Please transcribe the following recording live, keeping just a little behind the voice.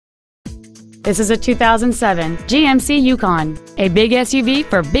This is a 2007 GMC Yukon, a big SUV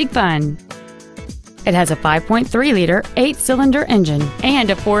for big fun. It has a 5.3-liter, 8-cylinder engine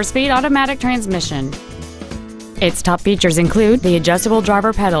and a 4-speed automatic transmission. Its top features include the adjustable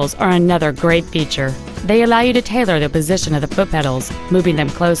driver pedals are another great feature. They allow you to tailor the position of the foot pedals, moving them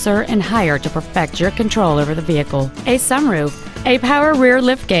closer and higher to perfect your control over the vehicle. A sunroof, a power rear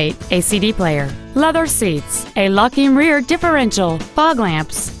liftgate, a CD player, leather seats, a locking rear differential, fog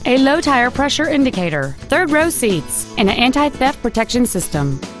lamps, a low tire pressure indicator, third-row seats, and an anti-theft protection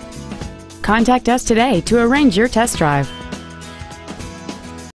system. Contact us today to arrange your test drive.